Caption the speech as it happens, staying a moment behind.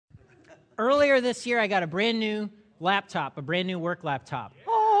Earlier this year, I got a brand new laptop, a brand new work laptop.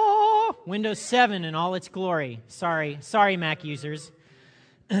 Oh, Windows 7 in all its glory. Sorry, Mac users.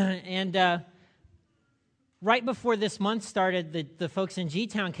 And right before this month started, the folks in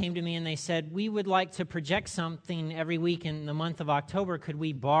G-Town came to me and they said, we would like to project something every week in the month of October. Could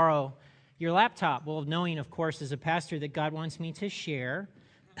we borrow your laptop? Well, knowing, of course, as a pastor that God wants me to share,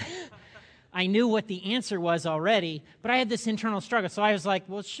 I knew what the answer was already, but I had this internal struggle. So I was like,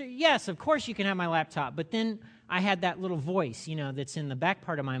 well, sure, yes, of course you can have my laptop. But then I had that little voice, that's in the back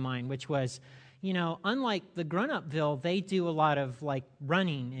part of my mind, which was, unlike the grown-upville, they do a lot of like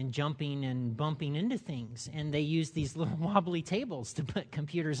running and jumping and bumping into things. And they use these little wobbly tables to put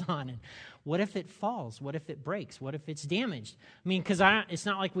computers on. And what if it falls? What if it breaks? What if it's damaged? I mean, because it's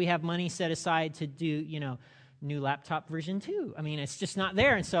not like we have money set aside to do, new laptop version 2. I mean, it's just not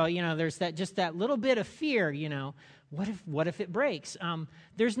there. And so, there's that little bit of fear, what if it breaks?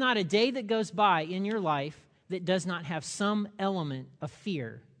 There's not a day that goes by in your life that does not have some element of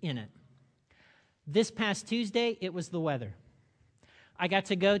fear in it. This past Tuesday, it was the weather. I got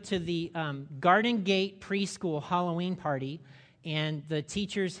to go to the Garden Gate preschool Halloween party, and the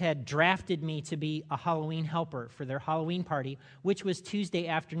teachers had drafted me to be a Halloween helper for their Halloween party, which was Tuesday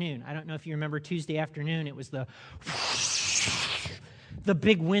afternoon. I don't know if you remember Tuesday afternoon. It was the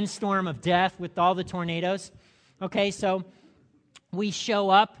big windstorm of death with all the tornadoes. Okay, so we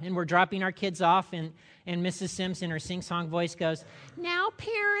show up, and we're dropping our kids off, and Mrs. Sims in her sing-song voice goes, now,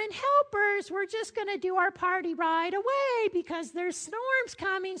 parent helpers, we're just going to do our party right away because there's storms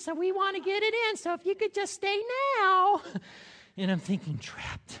coming, so we want to get it in. So if you could just stay now. And I'm thinking,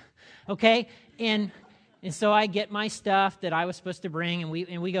 trapped. Okay? And so I get my stuff that I was supposed to bring, and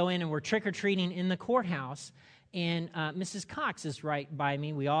we go in, and we're trick-or-treating in the courthouse. And Mrs. Cox is right by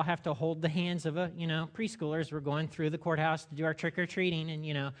me. We all have to hold the hands of preschoolers. We're going through the courthouse to do our trick-or-treating.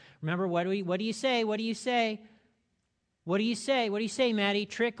 And, remember, what do you say? What do you say? What do you say? What do you say, Maddie?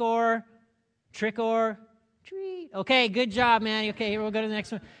 Trick or treat. Okay, good job, Maddie. Okay, here we'll go to the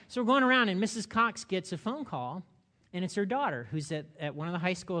next one. So we're going around, and Mrs. Cox gets a phone call, and it's her daughter who's at one of the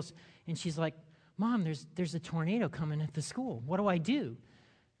high schools. And she's like, Mom, there's a tornado coming at the school. What do I do?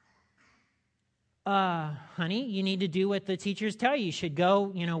 Honey, you need to do what the teachers tell you. You should go,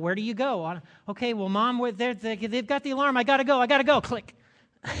 where do you go? Okay, well, Mom, they've got the alarm. I got to go. Click.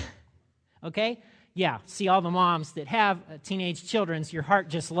 Okay? Yeah, see all the moms that have teenage children, your heart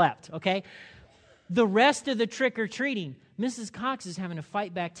just leapt, okay? The rest of the trick-or-treating, Mrs. Cox is having to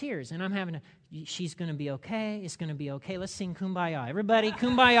fight back tears, and I'm having to, she's going to be okay. It's going to be okay. Let's sing Kumbaya. Everybody,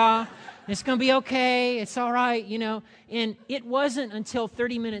 Kumbaya. It's going to be okay. It's all right, And it wasn't until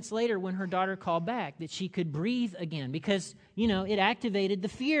 30 minutes later when her daughter called back that she could breathe again because, it activated the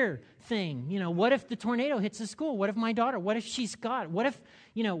fear thing. What if the tornado hits the school? What if my daughter? What if she's got? What if,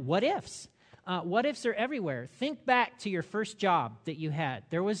 what ifs? What ifs are everywhere. Think back to your first job that you had.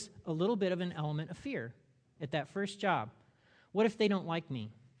 There was a little bit of an element of fear at that first job. What if they don't like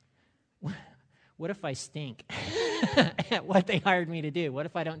me? What if I stink at what they hired me to do? What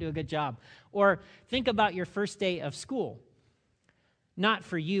if I don't do a good job? Or think about your first day of school. Not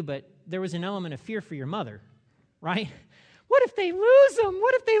for you, but there was an element of fear for your mother, right? What if they lose them?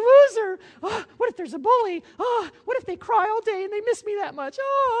 What if they lose her? Oh, what if there's a bully? Oh, what if they cry all day and they miss me that much?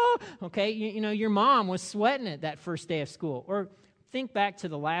 Oh, okay, your mom was sweating it that first day of school. Or think back to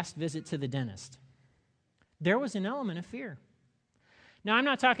the last visit to the dentist. There was an element of fear. Now, I'm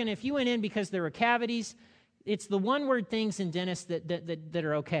not talking if you went in because there were cavities. It's the one-word things in dentists that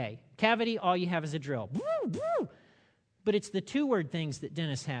are okay. Cavity, all you have is a drill. But it's the two-word things that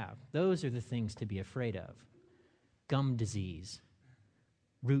dentists have. Those are the things to be afraid of. Gum disease,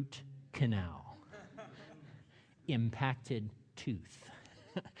 root canal, impacted tooth,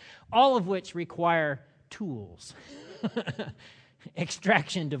 all of which require tools,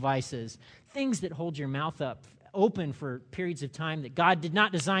 extraction devices, things that hold your mouth up open for periods of time that God did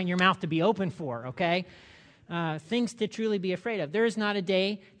not design your mouth to be open for, okay? Things to truly be afraid of. There is not a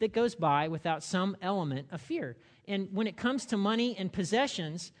day that goes by without some element of fear. And when it comes to money and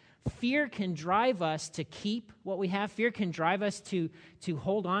possessions, fear can drive us to keep what we have. Fear can drive us to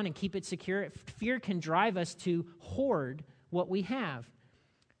hold on and keep it secure. Fear can drive us to hoard what we have.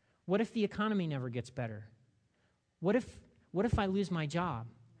 What if the economy never gets better? What if I lose my job?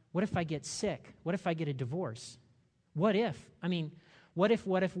 What if I get sick? What if I get a divorce? What if? I mean, what if?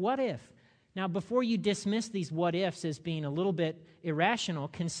 Now, before you dismiss these what ifs as being a little bit irrational,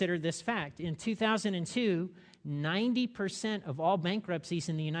 consider this fact. In 2002, 90% of all bankruptcies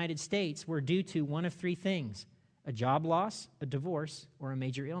in the United States were due to one of three things: a job loss, a divorce, or a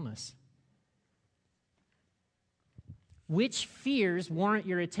major illness. Which fears warrant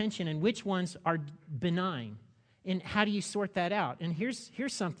your attention and which ones are benign? And how do you sort that out? And here's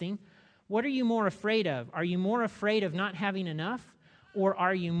something. What are you more afraid of? Are you more afraid of not having enough, or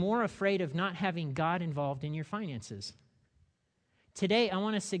are you more afraid of not having God involved in your finances? Today, I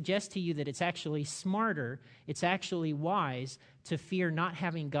want to suggest to you that it's actually smarter, it's actually wise to fear not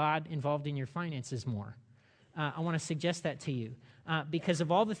having God involved in your finances more. I want to suggest that to you. Because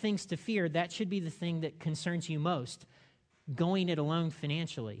of all the things to fear, that should be the thing that concerns you most. Going it alone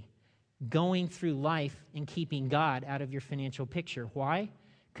financially. Going through life and keeping God out of your financial picture. Why?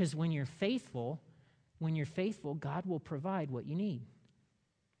 Because when you're faithful, God will provide what you need.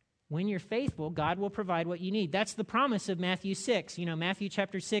 When you're faithful, God will provide what you need. That's the promise of Matthew 6. You know, Matthew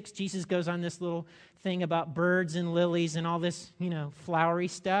chapter 6, Jesus goes on this little thing about birds and lilies and all this, flowery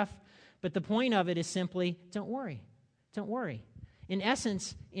stuff. But the point of it is simply, don't worry. Don't worry. In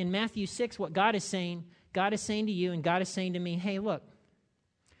essence, in Matthew 6, what God is saying to you and God is saying to me, hey, look,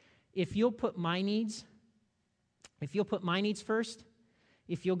 if you'll put my needs first,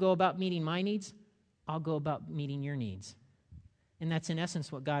 if you'll go about meeting my needs, I'll go about meeting your needs. And that's in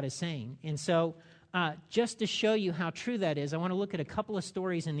essence what God is saying. And so just to show you how true that is, I want to look at a couple of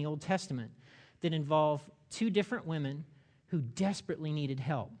stories in the Old Testament that involve two different women who desperately needed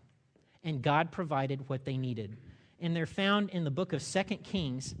help. And God provided what they needed. And they're found in the book of 2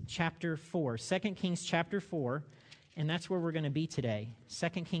 Kings chapter 4. 2 Kings chapter 4, and that's where we're going to be today. 2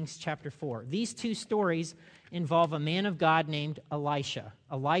 Kings chapter 4. These two stories involve a man of God named Elisha.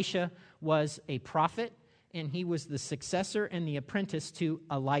 Elisha was a prophet, and he was the successor and the apprentice to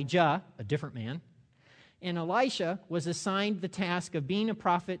Elijah, a different man. And Elisha was assigned the task of being a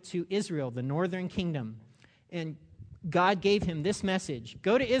prophet to Israel, the northern kingdom. And God gave him this message.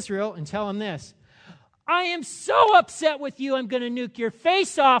 Go to Israel and tell them this. I am so upset with you, I'm going to nuke your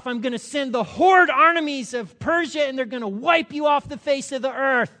face off. I'm going to send the horde armies of Persia, and they're going to wipe you off the face of the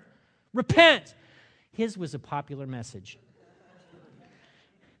earth. Repent. His was a popular message.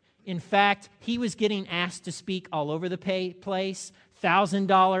 In fact, he was getting asked to speak all over the place,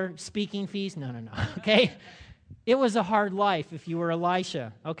 $1,000 speaking fees. No, okay? It was a hard life if you were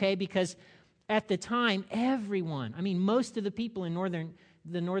Elisha, okay? Because at the time, everyone, most of the people in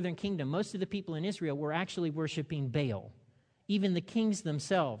the northern kingdom, most of the people in Israel were actually worshiping Baal. Even the kings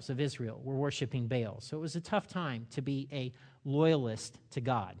themselves of Israel were worshiping Baal. So it was a tough time to be a loyalist to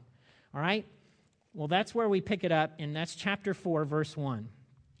God. All right? Well, that's where we pick it up, and that's chapter 4, verse 1.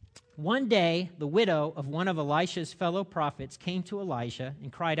 One day, the widow of one of Elisha's fellow prophets came to Elisha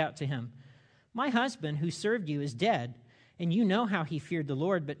and cried out to him, my husband who served you is dead, and you know how he feared the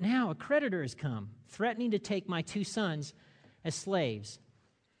Lord, but now a creditor has come, threatening to take my 2 sons as slaves.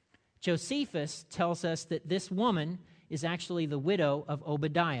 Josephus tells us that this woman is actually the widow of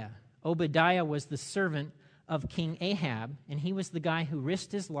Obadiah. Obadiah was the servant of King Ahab, and he was the guy who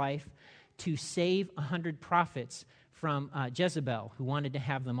risked his life to save 100 prophets from Jezebel, who wanted to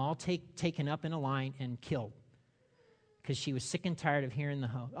have them all taken up in a line and killed because she was sick and tired of hearing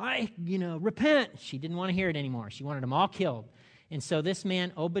repent. She didn't want to hear it anymore. She wanted them all killed. And so this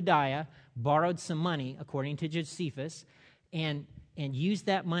man, Obadiah, borrowed some money, according to Josephus, and used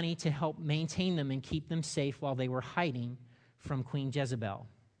that money to help maintain them and keep them safe while they were hiding from Queen Jezebel.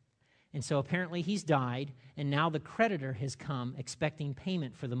 And so apparently he's died, and now the creditor has come expecting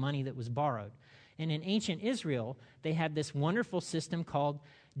payment for the money that was borrowed. And in ancient Israel, they had this wonderful system called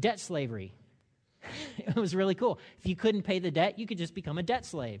debt slavery. It was really cool. If you couldn't pay the debt, you could just become a debt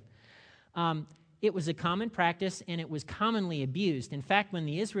slave. It was a common practice, and it was commonly abused. In fact, when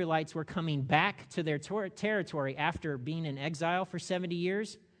the Israelites were coming back to their territory after being in exile for 70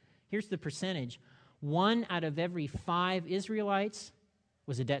 years, here's the percentage. 1 out of every 5 Israelites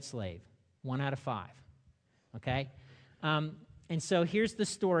was a debt slave. 1 out of 5. Okay? And so here's the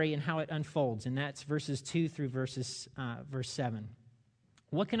story and how it unfolds, and that's verses 2 through verse 7.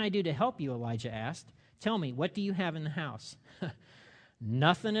 What can I do to help you, Elijah asked. Tell me, what do you have in the house?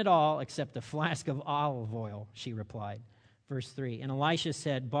 Nothing at all except a flask of olive oil, she replied. Verse 3, and Elisha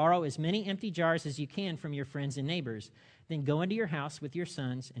said, borrow as many empty jars as you can from your friends and neighbors. Then go into your house with your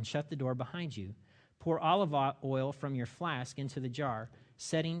sons and shut the door behind you. Pour olive oil from your flask into the jar,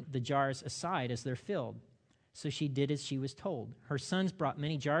 setting the jars aside as they're filled. So she did as she was told. Her sons brought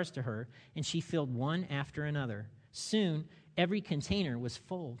many jars to her, and she filled one after another. Soon, every container was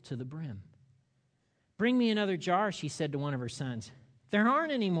full to the brim. Bring me another jar, she said to one of her sons. There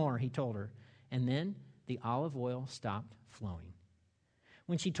aren't any more, he told her. And then the olive oil stopped flowing.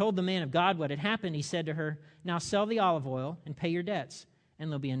 When she told the man of God what had happened, he said to her, now sell the olive oil and pay your debts, and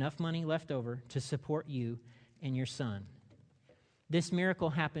there'll be enough money left over to support you and your son. This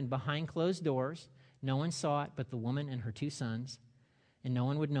miracle happened behind closed doors. No one saw it but the woman and her 2 sons, and no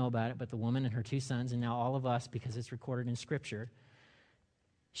one would know about it but the woman and her 2 sons, and now all of us, because it's recorded in Scripture.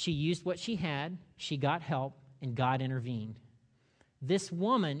 She used what she had, she got help, and God intervened. This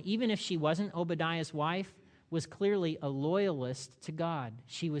woman, even if she wasn't Obadiah's wife, was clearly a loyalist to God.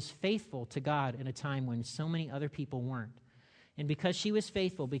 She was faithful to God at a time when so many other people weren't. And because she was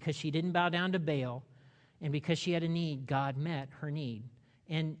faithful, because she didn't bow down to Baal, and because she had a need, God met her need.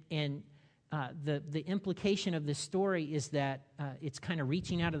 And the implication of this story is that it's kind of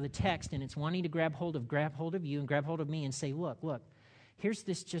reaching out of the text, and it's wanting to grab hold of you and grab hold of me and say, look, here's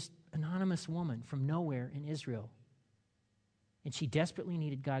this just anonymous woman from nowhere in Israel. And she desperately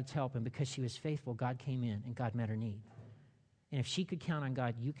needed God's help, and because she was faithful, God came in and God met her need. And if she could count on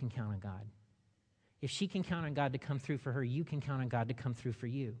God, you can count on God. If she can count on God to come through for her, you can count on God to come through for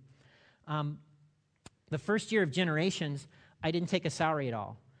you. The first year of Generations, I didn't take a salary at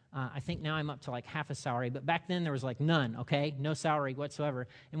all. I think now I'm up to like half a salary, but back then there was like none, okay? No salary whatsoever.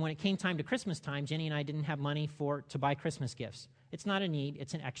 And when it came time to Christmas time, Jenny and I didn't have money to buy Christmas gifts. It's not a need,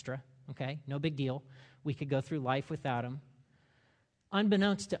 it's an extra, okay? No big deal. We could go through life without them.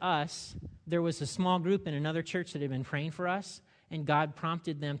 Unbeknownst to us, there was a small group in another church that had been praying for us, and God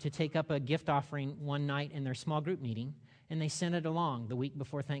prompted them to take up a gift offering one night in their small group meeting, and they sent it along the week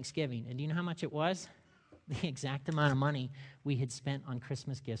before Thanksgiving. And do you know how much it was? The exact amount of money we had spent on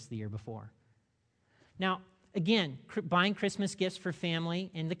Christmas gifts the year before. Now, again, buying Christmas gifts for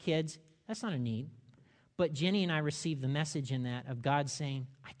family and the kids, that's not a need. But Jenny and I received the message in that of God saying,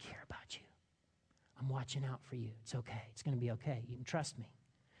 I care about you. I'm watching out for you. It's okay. It's going to be okay. You can trust me.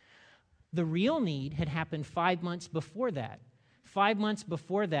 The real need had happened 5 months before that. 5 months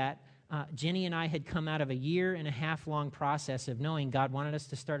before that, Jenny and I had come out of a 1.5 year long process of knowing God wanted us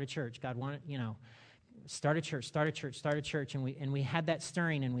to start a church. God wanted, start a church, and we had that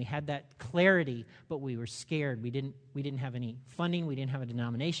stirring and we had that clarity, but we were scared. We didn't have any funding. We didn't have a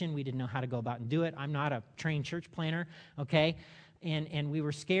denomination. We didn't know how to go about and do it. I'm not a trained church planner, okay? And we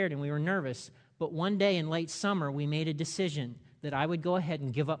were scared and we were nervous. But one day in late summer, we made a decision that I would go ahead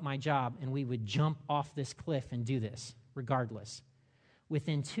and give up my job and we would jump off this cliff and do this, regardless.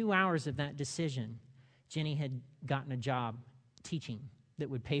 Within 2 hours of that decision, Jenny had gotten a job teaching that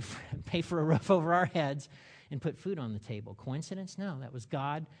would pay for a roof over our heads and put food on the table. Coincidence? No, that was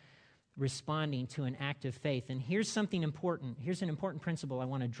God responding to an act of faith. And here's something important. Here's an important principle I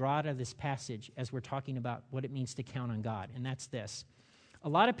want to draw out of this passage as we're talking about what it means to count on God, and that's this. A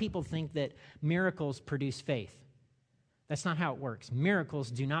lot of people think that miracles produce faith. That's not how it works.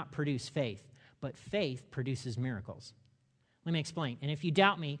 Miracles do not produce faith, but faith produces miracles. Let me explain. And if you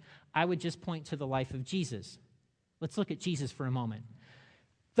doubt me, I would just point to the life of Jesus. Let's look at Jesus for a moment.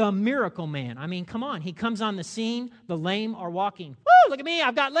 The miracle man. I mean, come on. He comes on the scene. The lame are walking. Woo, look at me.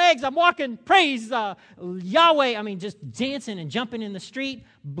 I've got legs. I'm walking. Praise Yahweh. I mean, just dancing and jumping in the street.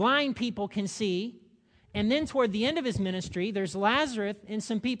 Blind people can see. And then toward the end of his ministry, there's Lazarus and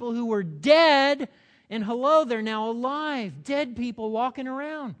some people who were dead. And hello, they're now alive. Dead people walking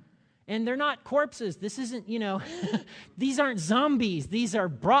around. And they're not corpses. This isn't, these aren't zombies. These are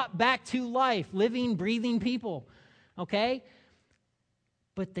brought back to life, living, breathing people. Okay?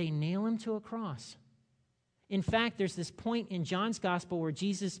 But they nail him to a cross. In fact, there's this point in John's gospel where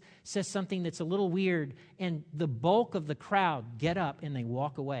Jesus says something that's a little weird, and the bulk of the crowd get up and they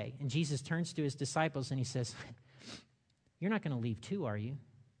walk away. And Jesus turns to his disciples and he says, you're not going to leave too, are you?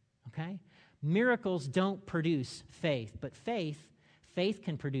 Okay? Miracles don't produce faith, but faith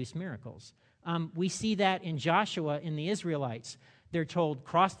can produce miracles. We see that in Joshua in the Israelites. They're told,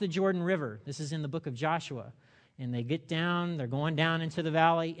 cross the Jordan River. This is in the book of Joshua. And they get down, they're going down into the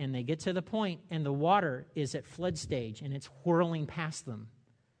valley, and they get to the point, and the water is at flood stage, and it's whirling past them.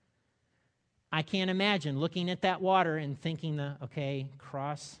 I can't imagine looking at that water and thinking,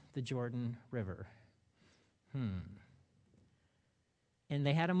 cross the Jordan River. And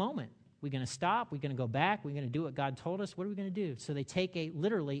they had a moment. We're going to stop, we're going to go back, we're going to do what God told us. What are we going to do? So they take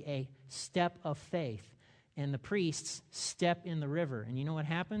literally a step of faith, and the priests step in the river. And you know what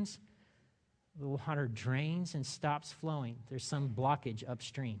happens? The water drains and stops flowing. There's some blockage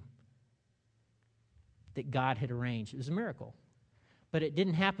upstream that God had arranged. It was a miracle. But it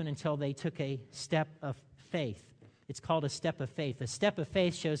didn't happen until they took a step of faith. It's called a step of faith. A step of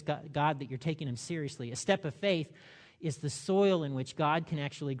faith shows God that you're taking him seriously. A step of faith is the soil in which God can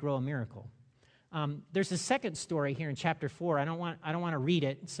actually grow a miracle. There's a second story here in chapter 4. I don't want to read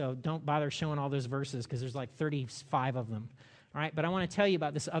it, so don't bother showing all those verses because there's like 35 of them. All right, but I want to tell you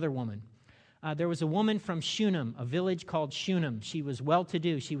about this other woman. There was a woman from Shunem, a village called Shunem. She was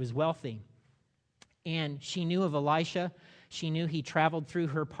well-to-do. She was wealthy. And she knew of Elisha. She knew he traveled through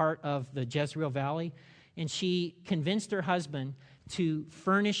her part of the Jezreel Valley, and she convinced her husband to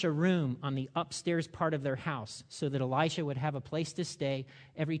furnish a room on the upstairs part of their house so that Elisha would have a place to stay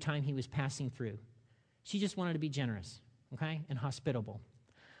every time he was passing through. She just wanted to be generous, okay, and hospitable.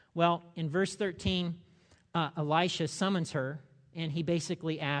 Well, in verse 13, Elisha summons her, and he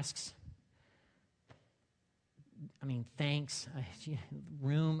basically asks, thanks,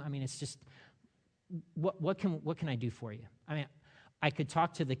 room. It's just, what can I do for you? I could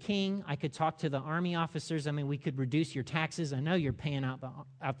talk to the king. I could talk to the army officers. We could reduce your taxes. I know you're paying out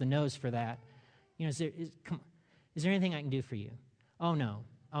the nose for that. Is there anything I can do for you? Oh, no,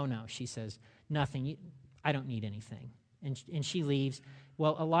 she says, nothing. I don't need anything. And she leaves.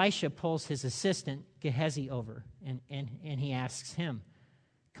 Well, Elisha pulls his assistant, Gehazi, over, and he asks him,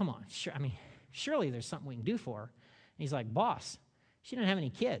 come on, surely there's something we can do for her. And he's like, boss, she doesn't have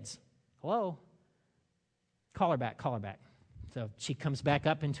any kids. Hello? Call her back. So she comes back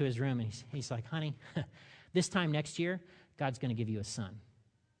up into his room, and he's like, honey, this time next year, God's going to give you a son.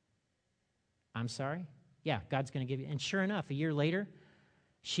 I'm sorry? Yeah, God's going to give you. And sure enough, a year later,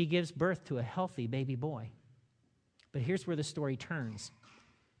 she gives birth to a healthy baby boy. But here's where the story turns.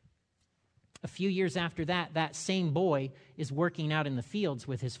 A few years after that, that same boy is working out in the fields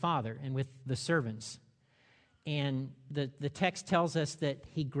with his father and with the servants. And the text tells us that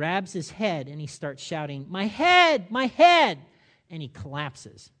he grabs his head and he starts shouting, my head, my head, and he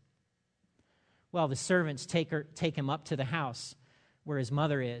collapses. Well, the servants take him up to the house where his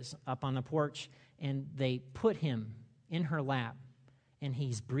mother is, up on the porch, and they put him in her lap, and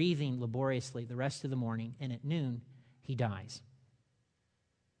he's breathing laboriously the rest of the morning, and at noon, he dies.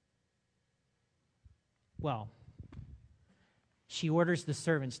 Well, she orders the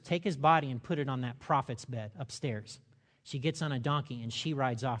servants, take his body and put it on that prophet's bed upstairs. She gets on a donkey, and she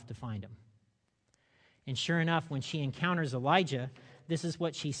rides off to find him. And sure enough, when she encounters Elijah, this is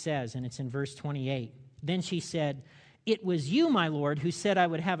what she says, and it's in verse 28. Then she said, it was you, my Lord, who said I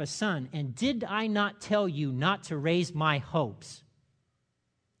would have a son, and did I not tell you not to raise my hopes?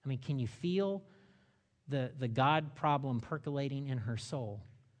 Can you feel the God problem percolating in her soul?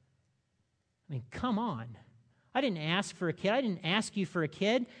 Come on. I didn't ask for a kid. I didn't ask you for a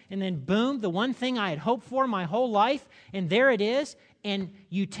kid. And then boom, the one thing I had hoped for my whole life, and there it is, and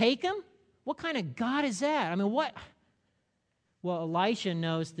you take him? What kind of God is that? What? Well, Elisha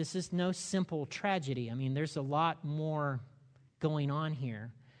knows this is no simple tragedy. There's a lot more going on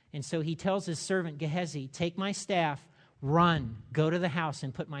here. And so he tells his servant Gehazi, take my staff, run, go to the house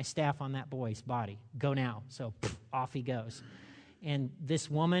and put my staff on that boy's body. Go now. So off he goes. And this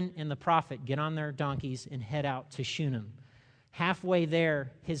woman and the prophet get on their donkeys and head out to Shunem. Halfway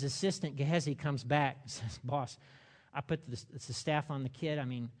there, his assistant Gehazi comes back and says, boss, I put the staff on the kid.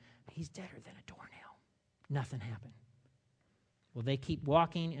 He's deader than a doornail. Nothing happened. Well, they keep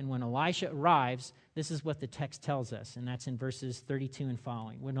walking, and when Elisha arrives, this is what the text tells us, and that's in verses 32 and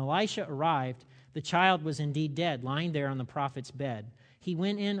following. When Elisha arrived, the child was indeed dead, lying there on the prophet's bed. He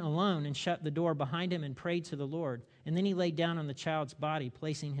went in alone and shut the door behind him and prayed to the Lord. And then he lay down on the child's body,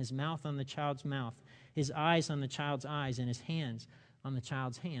 placing his mouth on the child's mouth, his eyes on the child's eyes, and his hands on the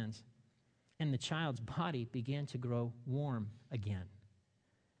child's hands. And the child's body began to grow warm again. !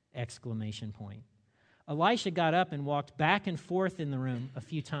 Elisha got up and walked back and forth in the room a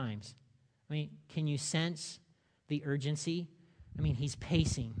few times. Can you sense the urgency? He's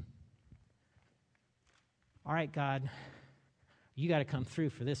pacing. All right, God, you got to come through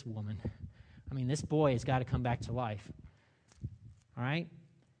for this woman. This boy has got to come back to life. All right?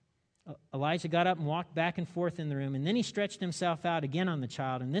 Elijah got up and walked back and forth in the room, and then he stretched himself out again on the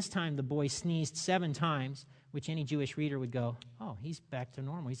child, and this time the boy sneezed 7 times, which any Jewish reader would go, oh, he's back to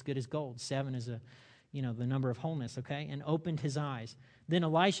normal. He's good as gold. 7 is the number of wholeness, okay? And opened his eyes. Then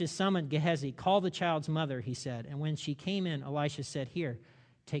Elisha summoned Gehazi. Call the child's mother, he said. And when she came in, Elisha said, here,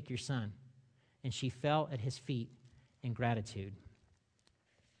 take your son. And she fell at his feet in gratitude.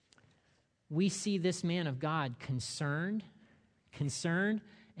 We see this man of God concerned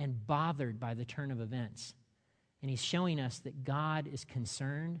and bothered by the turn of events. And he's showing us that God is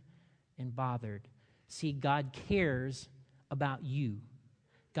concerned and bothered. See, God cares about you.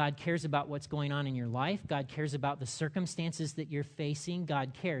 God cares about what's going on in your life. God cares about the circumstances that you're facing.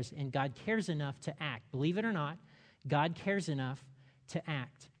 God cares, and God cares enough to act. Believe it or not, God cares enough to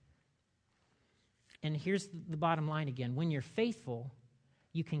act. And here's the bottom line again. When you're faithful,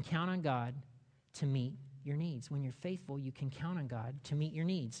 you can count on God to meet your needs. When you're faithful, you can count on God to meet your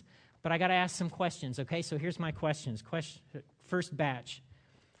needs. But I got to ask some questions, okay? So here's my questions. First batch.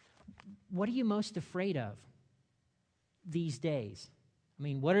 What are you most afraid of these days? I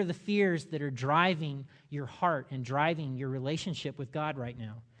mean, what are the fears that are driving your heart and driving your relationship with God right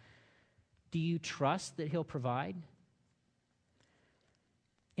now? Do you trust that He'll provide?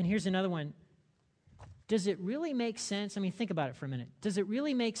 And here's another one. Does it really make sense? I mean, think about it for a minute. Does it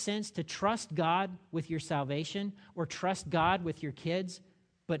really make sense to trust God with your salvation or trust God with your kids,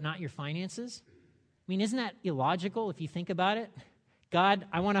 but not your finances? I mean, isn't that illogical if you think about it? God,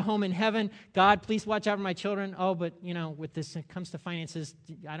 I want a home in heaven. God, please watch out for my children. Oh, but, with this, when it comes to finances,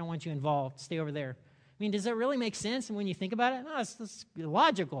 I don't want you involved. Stay over there. I mean, does that really make sense? And when you think about it, no, it's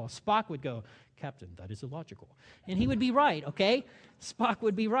illogical. Spock would go, Captain, that is illogical. And he would be right, okay? Spock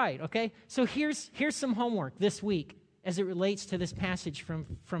would be right, okay? So here's some homework this week as it relates to this passage from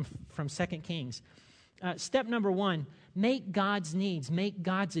 2 Kings. Step number 1, make God's needs, make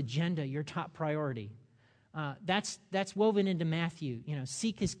God's agenda your top priority. That's woven into Matthew.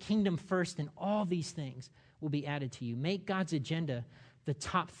 Seek His kingdom first, and all these things will be added to you. Make God's agenda the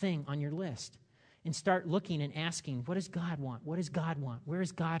top thing on your list. And start looking and asking, what does God want? What does God want? Where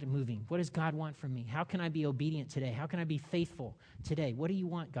is God moving? What does God want from me? How can I be obedient today? How can I be faithful today? What do you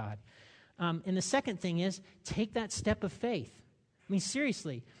want, God? And the second thing is, take that step of faith. I mean,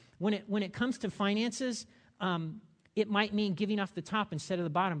 seriously, when it comes to finances, it might mean giving off the top instead of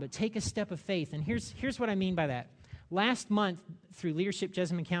the bottom, but take a step of faith. And here's what I mean by that. Last month, through Leadership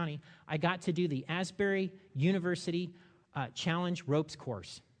Jessamine County, I got to do the Asbury University Challenge Ropes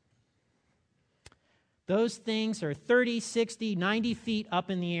course. Those things are 30, 60, 90 feet up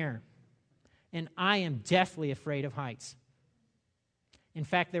in the air. And I am deathly afraid of heights. In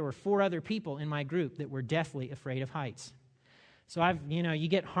fact, there were 4 other people in my group that were deathly afraid of heights. So you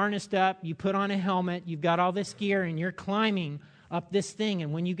get harnessed up, you put on a helmet, you've got all this gear, and you're climbing up this thing.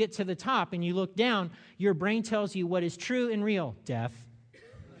 And when you get to the top and you look down, your brain tells you what is true and real. Death.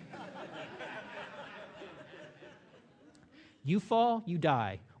 You fall, you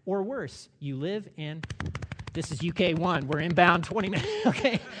die. Or worse, you live and this is UK1. We're inbound 20 minutes.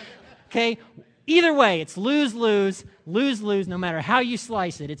 Okay. Either way, it's lose, no matter how you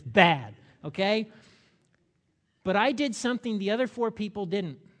slice it. It's bad. Okay? But I did something the other 4 people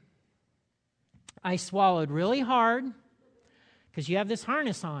didn't. I swallowed really hard because you have this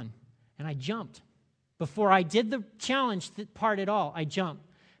harness on, and I jumped. Before I did the challenge part at all, I jumped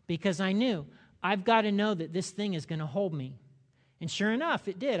because I knew I've got to know that this thing is going to hold me. And sure enough,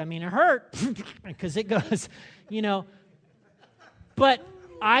 it did. I mean, it hurt because it goes, But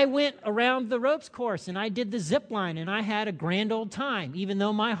I went around the ropes course and I did the zip line and I had a grand old time, even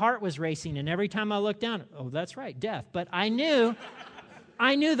though my heart was racing. And every time I looked down, oh, that's right, death. But I knew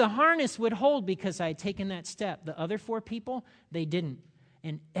the harness would hold because I had taken that step. The other 4 people, they didn't.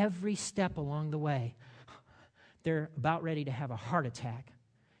 And every step along the way, they're about ready to have a heart attack.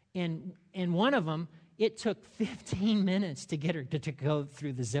 And one of them, it took 15 minutes to get her to go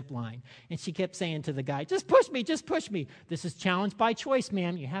through the zip line. And she kept saying to the guy, just push me, just push me. This is challenge by choice,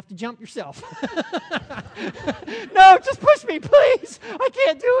 ma'am. You have to jump yourself. No, just push me, please. I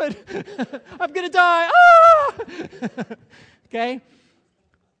can't do it. I'm going to die. Ah! Okay?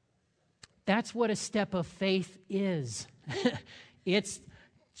 That's what a step of faith is. It's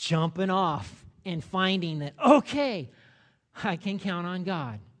jumping off and finding that, okay, I can count on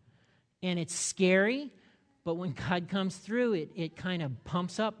God. And it's scary, but when God comes through, it kind of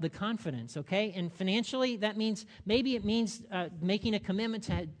pumps up the confidence, okay? And financially, that means, maybe it means making a commitment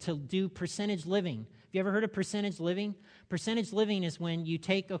to do percentage living. Have you ever heard of percentage living? Percentage living is when you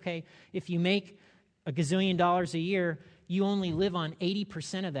take, if you make $1 gazillion a year, you only live on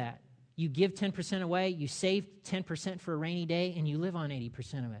 80% of that. You give 10% away, you save 10% for a rainy day, and you live on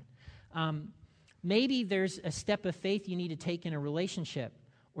 80% of it. Maybe there's a step of faith you need to take in a relationship.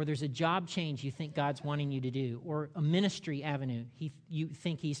 Or there's a job change you think God's wanting you to do, or a ministry avenue you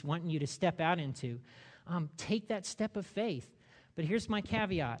think He's wanting you to step out into. Take that step of faith. But here's my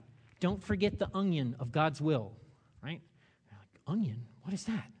caveat. Don't forget the onion of God's will, right? Onion? What is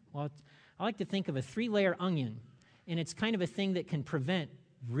that? Well, I like to think of a 3-layer onion, and it's kind of a thing that can prevent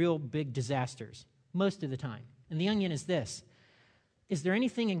real big disasters most of the time. And the onion is this. Is there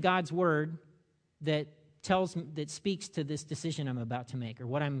anything in God's Word that speaks to this decision I'm about to make or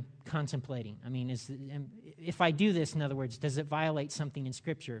what I'm contemplating? I mean, if I do this, in other words, does it violate something in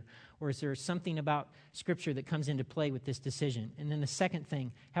Scripture? Or is there something about Scripture that comes into play with this decision? And then the second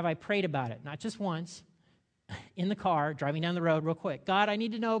thing, have I prayed about it? Not just once, in the car, driving down the road real quick. God, I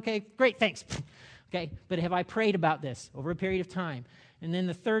need to know, okay, great, thanks. Okay, but have I prayed about this over a period of time? And then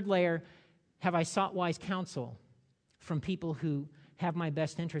the third layer, have I sought wise counsel from people who have my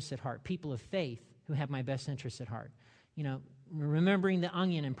best interests at heart, people of faith who have my best interests at heart? Remembering the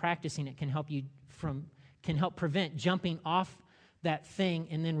onion and practicing it can help prevent jumping off that thing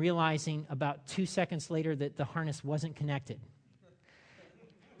and then realizing about 2 seconds later that the harness wasn't connected.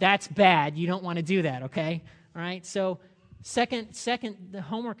 That's bad. You don't want to do that, okay? All right, so second, the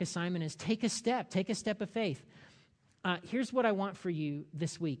homework assignment is take a step of faith. Here's what I want for you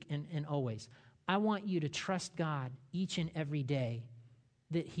this week and always. I want you to trust God each and every day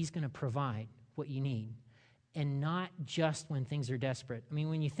that he's going to provide what you need, and not just when things are desperate. I mean,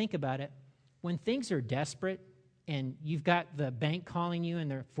 when you think about it, when things are desperate and you've got the bank calling you and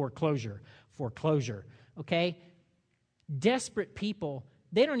they're foreclosure, okay? Desperate people,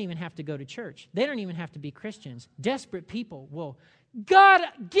 they don't even have to go to church. They don't even have to be Christians. Desperate people will, God,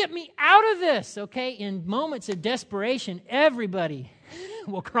 get me out of this, okay? In moments of desperation, everybody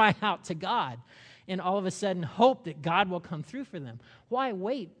will cry out to God and all of a sudden hope that God will come through for them. Why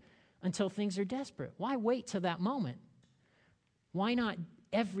wait until things are desperate? Why wait till that moment? Why not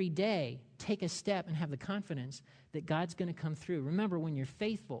every day take a step and have the confidence that God's going to come through? Remember, when you're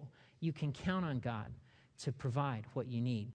faithful, you can count on God to provide what you need.